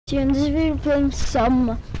In this video playing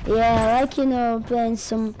some, playing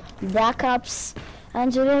some Black Ops,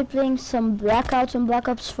 and today playing some Blackout and Black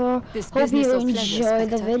Ops 4. Hope you enjoy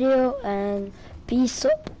the video and peace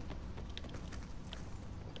up.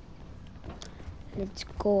 Let's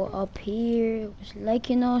go up here.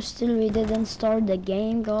 Still we didn't start the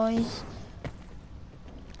game, guys.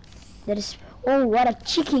 Oh, what a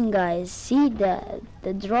chicken, guys. See, the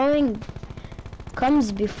drawing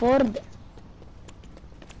comes before the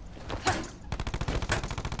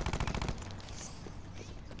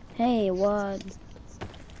Hey, what?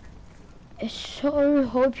 So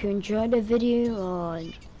hope you enjoyed the video.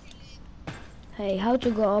 Hey, how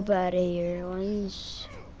to go up out of here once?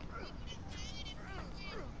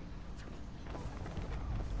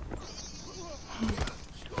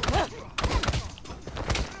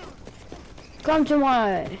 Come to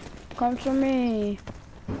me.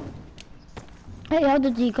 Hey, how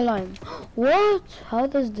did he climb? What? How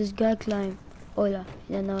does this guy climb? Oh yeah,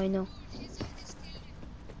 now I know.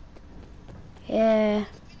 Yeah.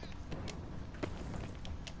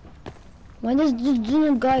 Why does this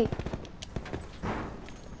junior guy?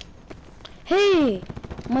 Hey,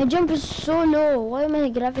 my jump is so low. Why my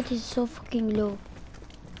gravity is so fucking low?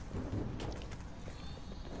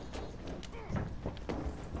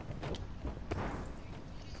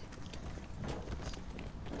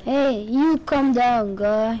 Hey, you calm down,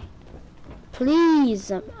 guy.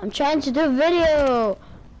 Please, I'm trying to do a video.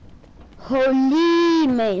 Holy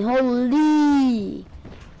man, holy.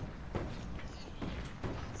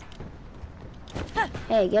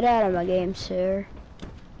 Hey, get out of my game, sir.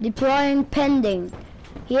 Deploying pending.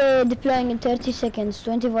 Yeah, deploying in 30 seconds,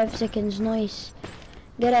 25 seconds, nice.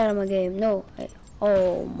 Get out of my game, no.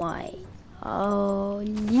 Oh my. Oh,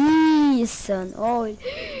 listen. Oh,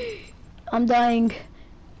 I'm dying.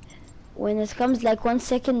 When it comes like 1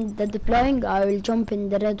 second the deploying, I will jump in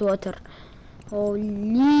the red water.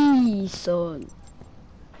 Holy son.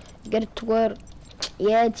 Get to work.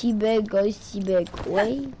 Yeah, teabag, guys, teabag.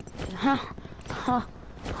 Wait. Ha.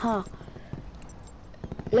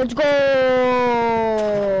 Let's go.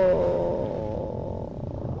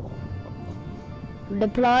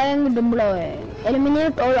 Deploying.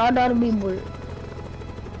 Eliminate all other people.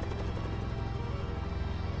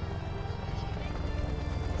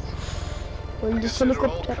 Well, this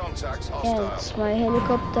helicopter. Yeah, it's my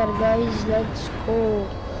helicopter, guys. Let's go.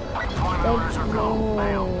 Let's go.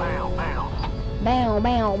 Bow.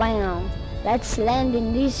 Let's land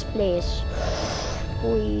in this place.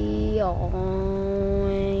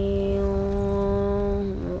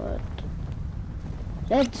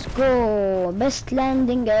 Let's go. Best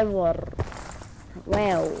landing ever.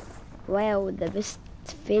 Wow, the best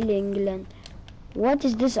feeling land. What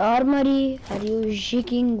is this armory? Are you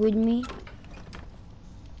shaking with me?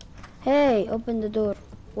 Hey, open the door.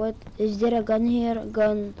 What? Is there a gun here? A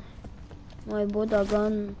gun. I bought a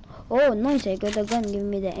gun. Oh, nice, I got a gun. Give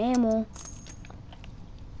me the ammo.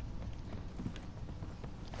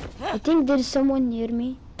 I think there's someone near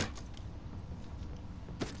me.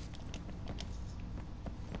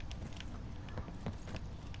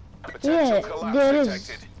 Yeah, there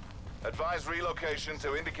is. Advise relocation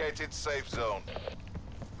to indicated safe zone.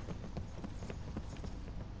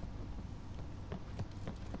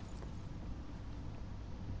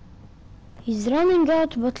 He's running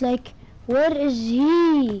out, but like, where is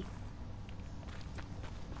he?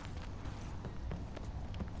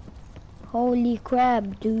 Holy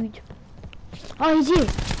crap, dude. Oh, he's here.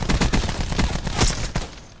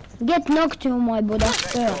 Get knocked to my butt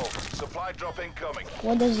after. Supply drop incoming.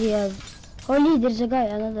 What does he have? Holy, there's a guy,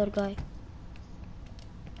 another guy.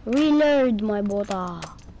 Reload my butt.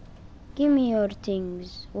 Give me your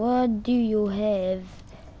things. What do you have?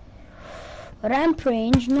 Ramp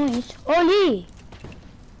range, nice. Holy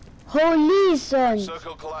son.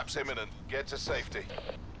 Circle collapse imminent. Get to safety.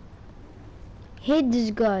 Hit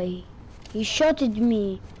this guy. He shot at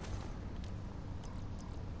me.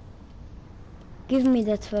 Give me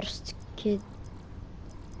that first kid.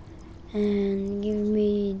 And give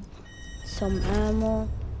me some ammo.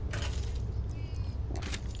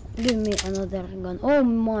 Give me another gun. Oh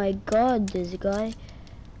my god, this guy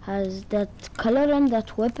has that color on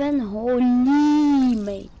that weapon. Holy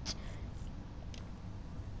mate.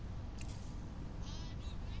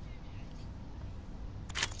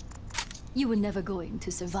 You were never going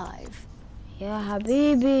to survive. Yeah,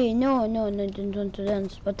 habibi. No, don't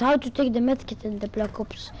dance. But how to take the medkit in the Black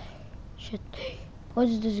Ops? Shit. What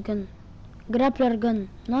is this gun? Grappler gun.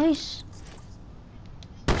 Nice.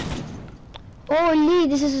 Holy,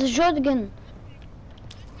 this is a shotgun.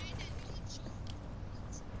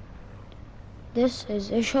 This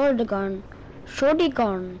is a shotgun.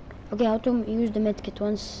 shotgun. Okay, how to use the medkit?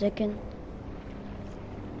 1 second.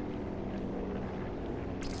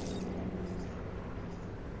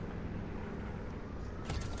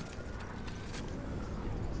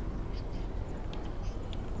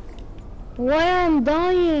 Why I'm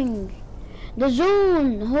dying? The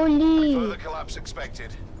zone, holy. Further collapse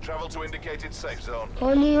expected. Travel to indicated safe zone.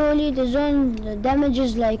 Holy, the zone, the damage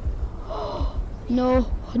is like, no,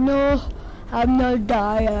 I'm not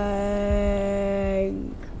dying.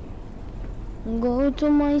 Go to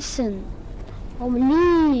my son.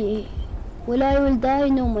 Holy, well I will die,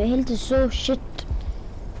 no, my health is so shit.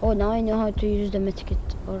 Oh, now I know how to use the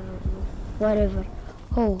medkit, or whatever.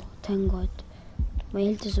 Oh, thank God. My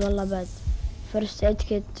health is walla bad. First aid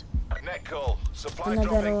kit. Net call. Supply drop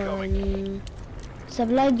Another incoming. one.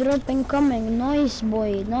 Supply drop incoming. Nice,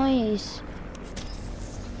 boy. Nice.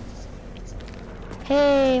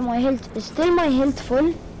 Hey, my health is still my health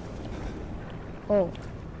full. Oh.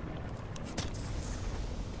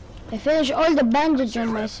 I finished all the bandage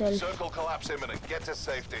on myself. Circle collapse imminent. Get to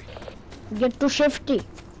safety. Get to safety,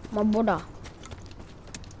 my Buddha.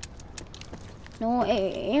 No,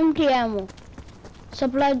 empty ammo.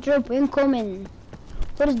 Supply drop incoming.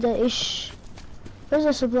 Where's the ish? Where's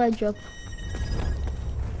the supply drop?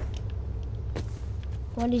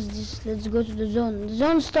 What is this? Let's go to the zone. The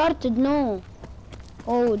zone started, no.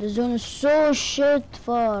 Oh, the zone is so shit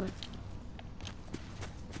far.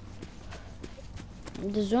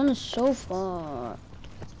 The zone is so far.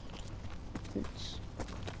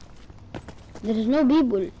 There is no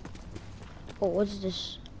people. Oh, what's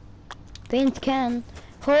this? Paint can.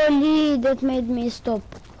 Holy, that made me stop.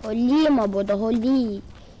 Holy, my Buddha, holy.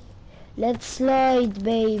 Let's slide,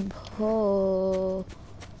 babe. Oh.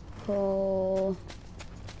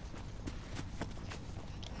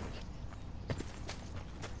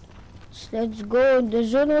 Let's go. The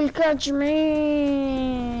zone will catch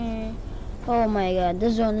me. Oh my God, the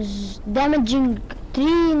zone is damaging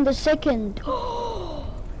 3 in the second.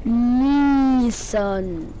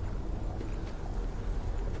 Son.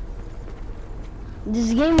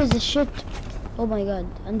 This game is a shit. Oh my God.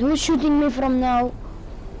 And who's shooting me from now?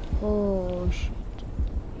 Oh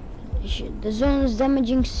shit. The zone is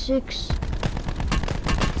damaging 6.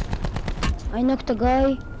 I knocked a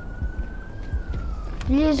guy.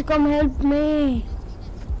 Please come help me.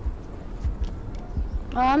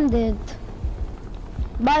 I'm dead.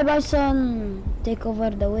 Bye, son. Take over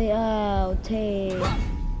the way out. Hey.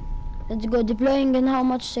 Let's go. Deploying in how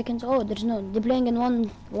much seconds? Oh, there's no. Deploying in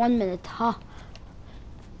one minute. Ha.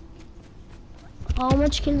 How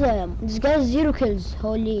much kills I am? This guy has 0 kills.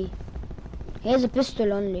 Holy. He has a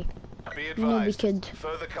pistol only. Be Nobby advised. kid.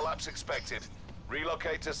 Further collapse expected.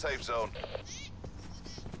 Relocate to safe zone.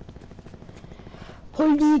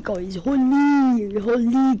 Holy guys.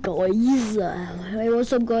 Holy guys. Hey,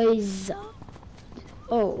 what's up, guys?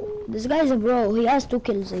 Oh, this guy's a bro. He has 2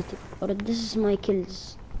 kills, I think. Or this is my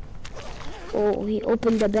kills. Oh, he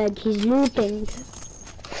opened the bag. He's looting.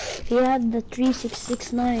 He had the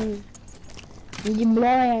 3669.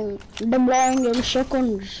 Deploying in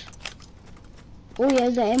seconds. Oh, he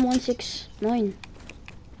has the M169.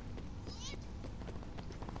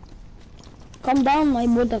 Come down, my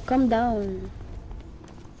Buddha. Come down.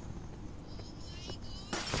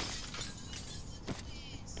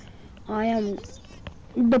 I am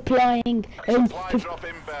deploying and Supply drop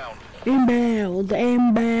inbound.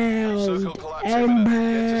 inbound.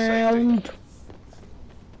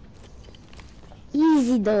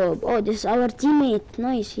 Easy dub. Oh, this is our teammate.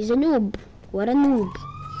 Nice. He's a noob. What a noob.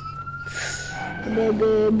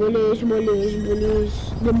 Baby,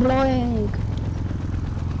 police. Deploying.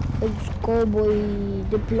 Let's go, boy.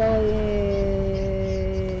 Deploy.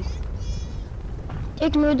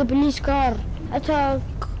 Take me with the police car. Attack.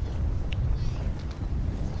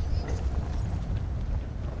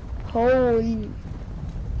 Holy.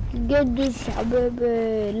 Get this,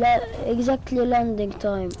 baby. Exactly landing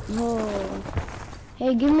time. Oh.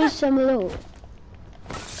 Hey, give me some loot.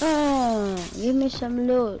 Give me some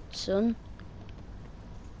loot, son.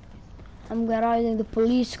 I'm gonna ride in the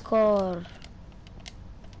police car.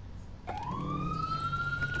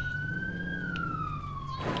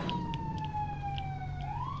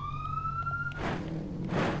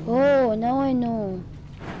 Oh, now I know.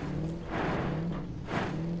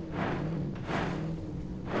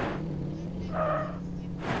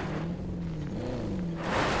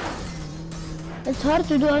 It's hard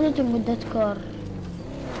to do anything with that car.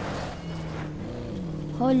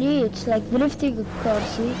 Holy, it's like drifting a car,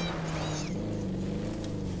 see?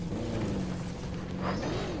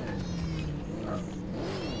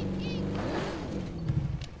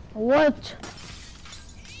 What?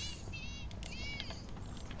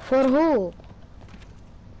 For who?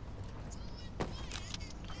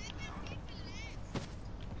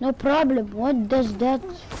 No problem. What does that?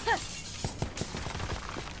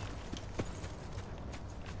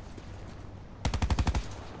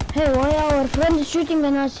 Hey, why our friend is shooting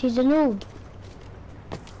on us? He's a noob.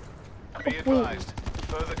 Be advised.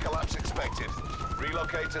 Further collapse expected.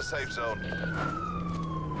 Relocate to safe zone.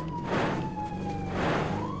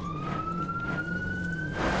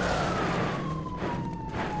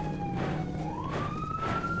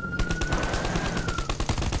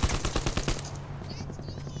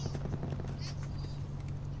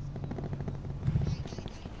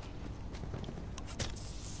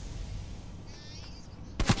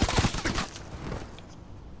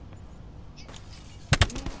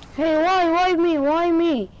 Hey, why me? Why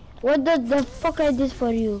me? What the fuck I did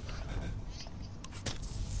for you?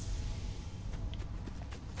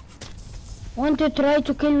 Want to try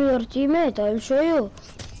to kill your teammate? I'll show you.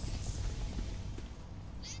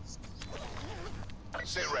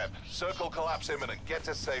 Sit rep. Circle collapse imminent. Get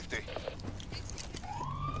to safety.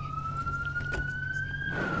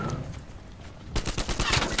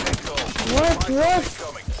 What?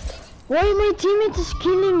 Why my teammate is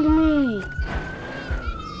killing me?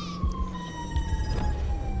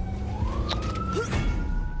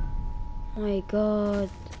 My god.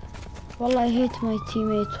 Wallah, I hate my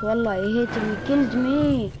teammate. Wallah, I hate him. He killed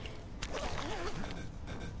me.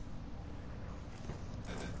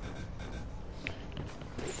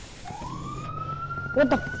 What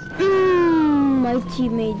the my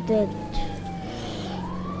teammate dead.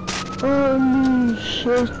 Holy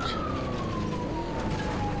shit.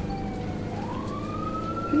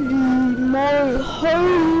 My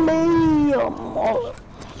holy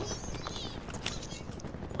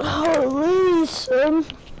son.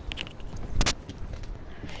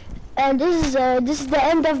 And this is the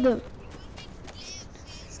end of the.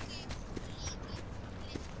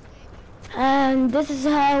 And this is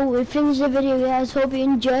how we finish the video, guys. Hope you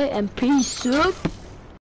enjoy and peace up.